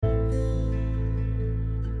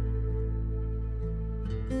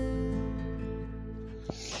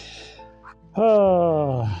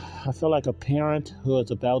Oh, I feel like a parent who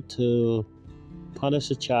is about to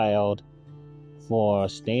punish a child for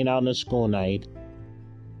staying out on the school night,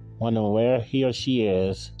 wondering where he or she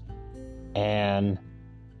is, and,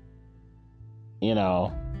 you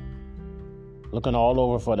know, looking all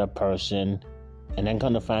over for that person, and then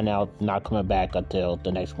come to find out not coming back until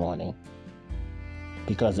the next morning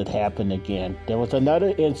because it happened again. There was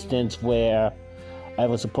another instance where I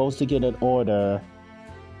was supposed to get an order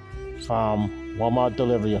from Walmart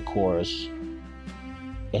delivery, of course.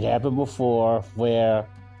 It happened before where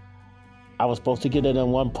I was supposed to get it in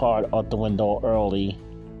one part of the window early.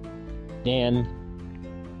 Then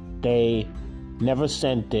they never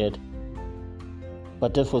sent it.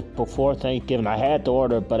 But this was before Thanksgiving. I had the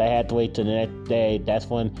order, but I had to wait till the next day. That's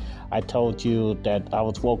when I told you that I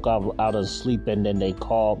was woke up out of sleep, and then they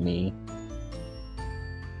called me.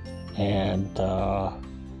 And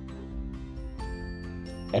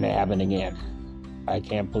it happened again. I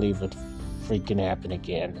can't believe it freaking happened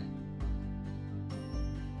again.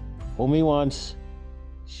 Fool me once,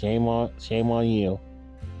 shame on you.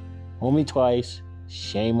 Fool me twice,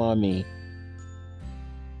 shame on me.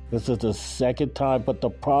 This is the second time, but the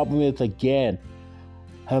problem is again,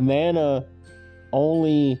 Humana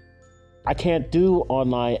I can't do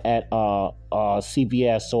online at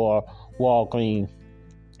CVS or Walgreens.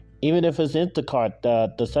 Even if it's Instacart,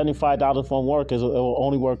 the $75 won't work. It will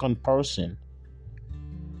only work on person.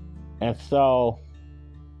 And so,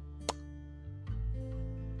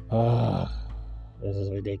 this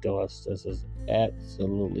is ridiculous. This is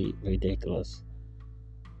absolutely ridiculous.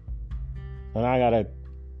 And I gotta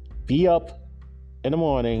be up in the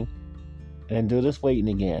morning and do this waiting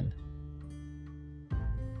again.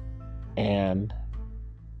 And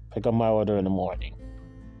pick up my order in the morning.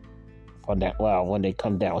 When they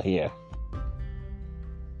come down here.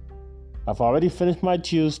 I've already finished my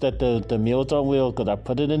juice that the Meals on Wheels because I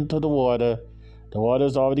put it into the water. The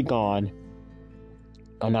water's already gone.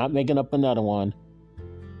 I'm not making up another one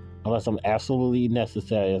unless I'm absolutely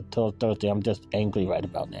necessary until Thursday. I'm just angry right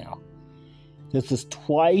about now. This is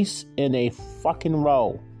twice in a fucking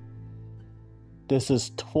row. This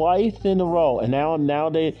is twice in a row. And now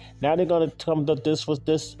they're gonna come to this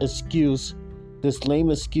excuse. This lame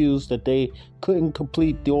excuse that they couldn't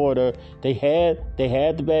complete the order. They had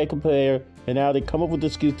the bag prepared, and now they come up with the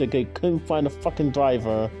excuse that they couldn't find a fucking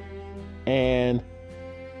driver. And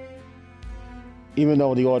even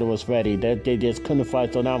though the order was ready, that they just couldn't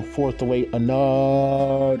find. So now I'm forced to wait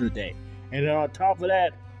another day. And then on top of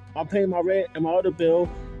that, I'm paying my rent and my other bill,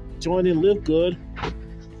 joining Live Good,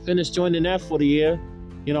 finished joining that for the year.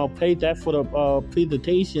 Paid that for the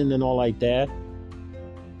presentation and all like that.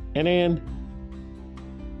 And then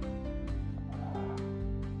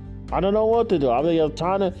I don't know what to do. I mean, I'm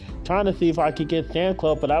trying to see if I could get Fan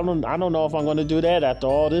Club, but I don't know if I'm going to do that after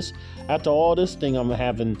all this thing I'm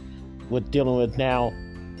having with dealing with now.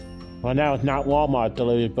 Well, now it's not Walmart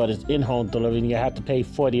delivery, but it's in-home delivery, and you have to pay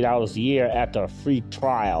 $40 a year after a free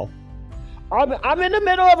trial. I'm in the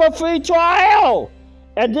middle of a free trial,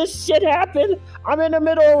 and this shit happened. I'm in the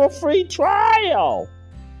middle of a free trial,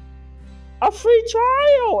 and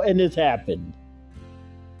this happened.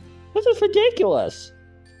 This is ridiculous.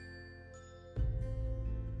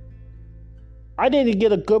 I didn't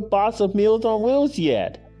get a good box of Meals on Wheels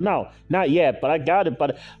yet. No, not yet, but I got it.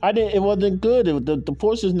 But I didn't. It wasn't good. The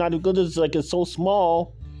portion's not as good. It's so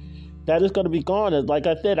small that it's gonna be gone. Like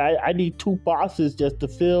I said, I need 2 boxes just to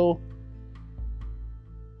fill.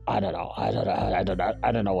 I don't know. I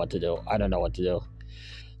don't know what to do.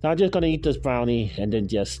 So I'm just gonna eat this brownie and then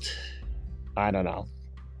just. I don't know.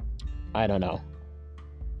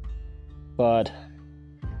 But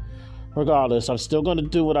regardless, I'm still gonna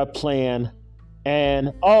do what I plan.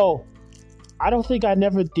 And I don't think I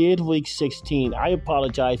never did week 16. I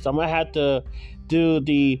apologize. I'm gonna have to do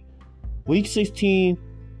the week 16,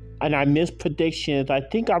 and I missed predictions. I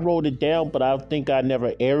think I wrote it down, but I think I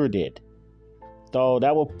never aired it. So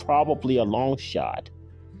that was probably a long shot.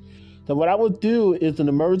 So what I would do is an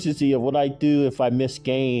emergency of what I do if I miss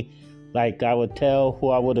game. Like I would tell who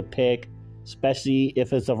I would have picked, especially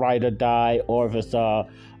if it's a ride or die or if it's a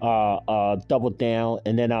double down,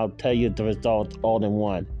 and then I'll tell you the results all in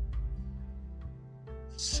one.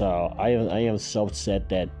 So I am so upset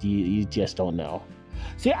that you just don't know.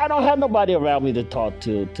 See, I don't have nobody around me to talk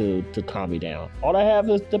to calm me down. All I have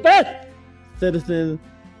is the best citizen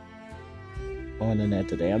on the net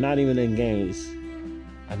today. I'm not even in games.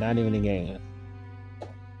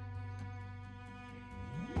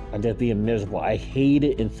 I'm just being miserable. I hate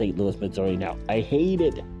it in St. Louis, Missouri now. I hate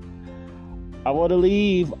it. I want to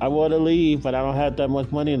leave. I want to leave, but I don't have that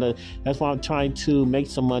much money. That's why I'm trying to make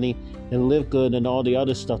some money and live good and all the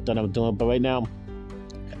other stuff that I'm doing. But right now,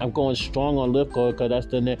 I'm going strong on Live Good because that's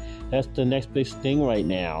the next big thing right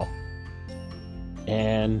now.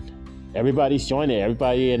 And everybody's joining.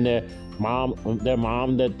 Everybody and their mom,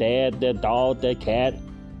 their dad, their dog, their cat,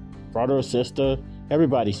 brother or sister.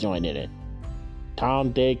 Everybody's joining it.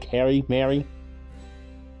 Tom, Dick, Harry, Mary.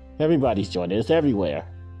 Everybody's joining it. It's everywhere.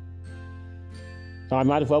 So I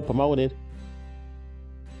might as well promote it.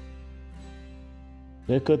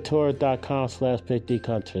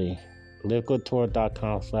 LiveGoodTour.com/50country.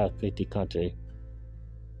 LiveGoodTour.com/50country.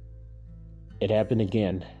 It happened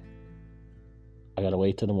again. I gotta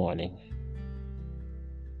wait till the morning.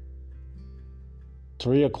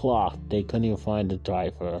 3 o'clock, they couldn't even find the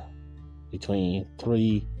driver. Between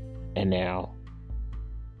 3 and now.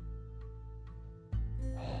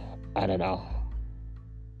 I don't know.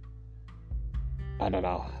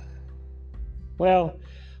 Well,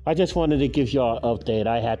 I just wanted to give you an update.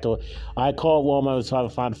 I called Walmart and trying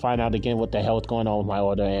to find out again what the hell is going on with my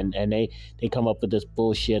order, and they come up with this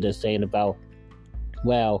bullshit and saying about,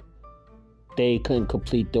 well, they couldn't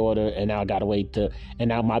complete the order, and now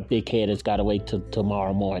now my big head has got to wait till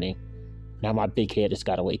tomorrow morning.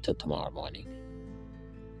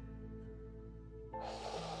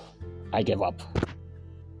 I give up.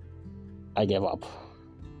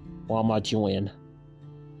 Walmart, you win.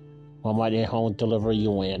 Walmart in-home delivery, you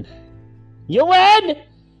win. You win!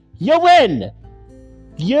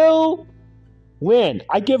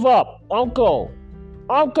 I give up. Uncle!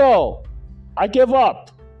 I give up.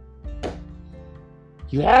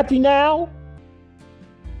 You happy now?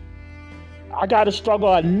 I gotta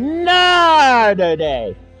struggle another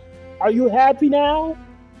day. Are you happy now?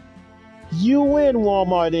 You win,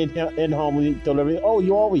 Walmart in-home delivery. Oh,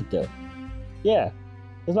 you always do. Yeah.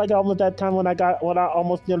 It's like almost that time when I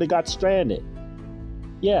almost nearly got stranded.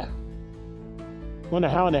 Yeah. Wonder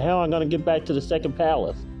how in the hell I'm gonna get back to the second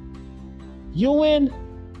palace. You win.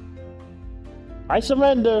 I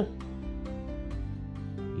surrender.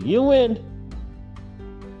 You win.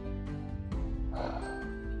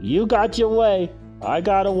 You got your way. I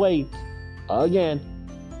gotta wait. Again.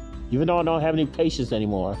 Even though I don't have any patience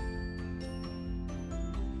anymore.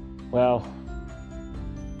 Well,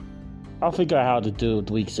 I'll figure out how to do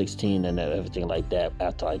week 16 and everything like that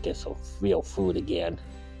after I get some real food again.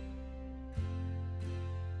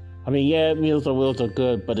 I mean, yeah, Meals on Wheels are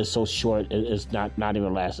good, but it's so short, it's not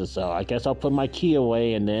even lasting. So I guess I'll put my key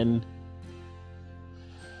away and then...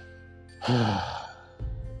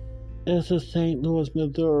 This is St. Louis,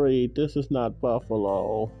 Missouri. This is not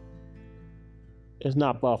Buffalo. It's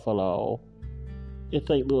not Buffalo. It's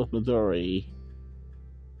St. Louis, Missouri.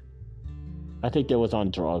 I think they was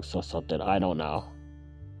on drugs or something. I don't know.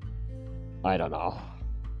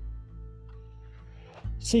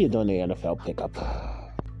 See you during the NFL pickup.